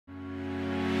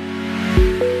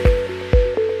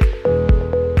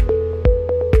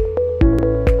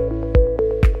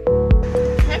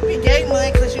Happy gay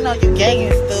month, cause you know you gay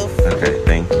and stuff. Okay,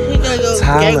 thank you. He gonna go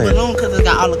gay balloon cause it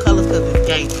got all the colors cause it's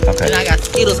gay. Okay. And I got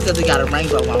Skittles cause it got a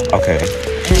rainbow on it. Okay.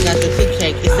 And I got the tea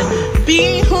cake. It said,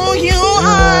 be who you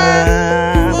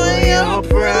are for your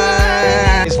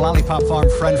pride. His Lollipop Farm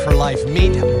friend for life.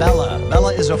 Meet Bella.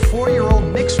 Bella is a 4-year-old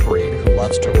mixed breed who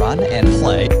loves to run and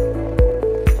play.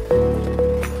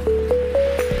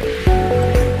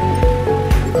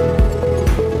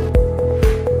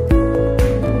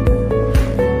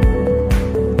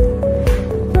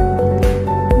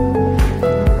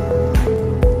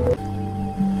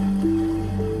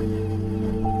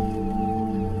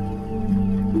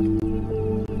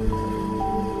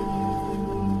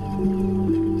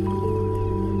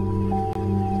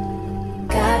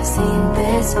 I've seen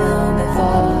this film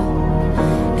before,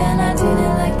 and I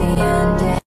didn't like the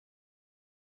ending.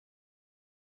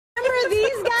 Remember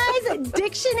these guys?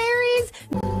 Dictionaries?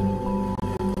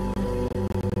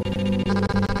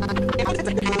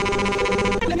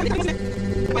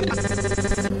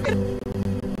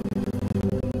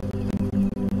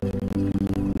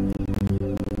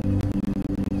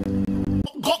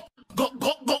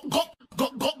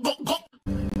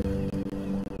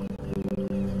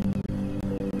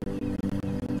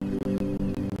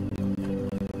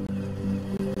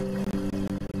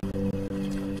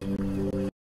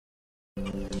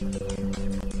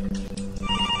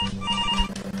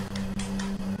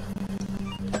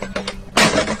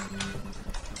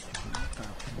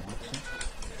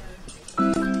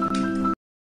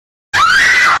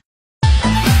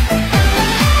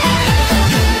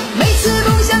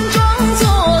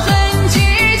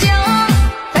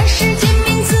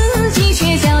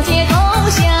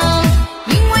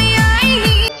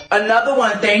 Another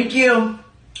one, thank you.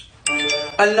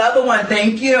 Another one,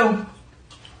 thank you.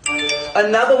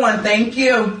 Another one, thank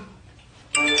you.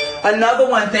 Another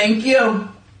one, thank you.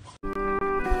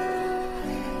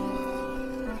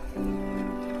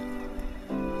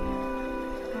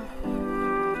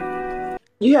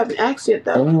 You have an accent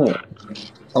though.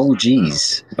 Oh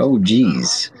geez. Oh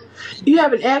geez. You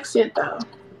have an accent though.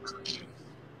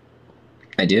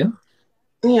 I do?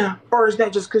 Yeah. Or is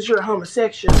that just because you're a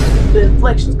homosexual? The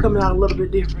inflection's coming out a little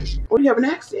bit different. Or you have an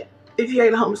accent if you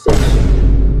ain't a homosexual.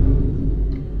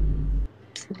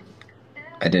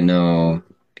 I didn't know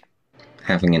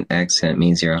having an accent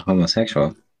means you're a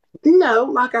homosexual. No,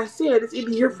 like I said, it's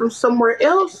either you're from somewhere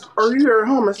else or you're a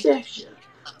homosexual.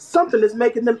 Something is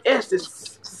making them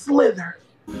S's slither.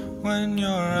 When you're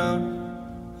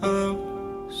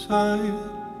outside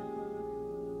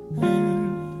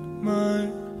in my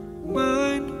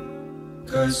mind,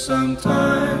 'cause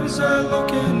sometimes I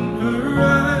look in her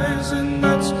eyes and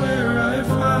that's where I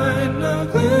find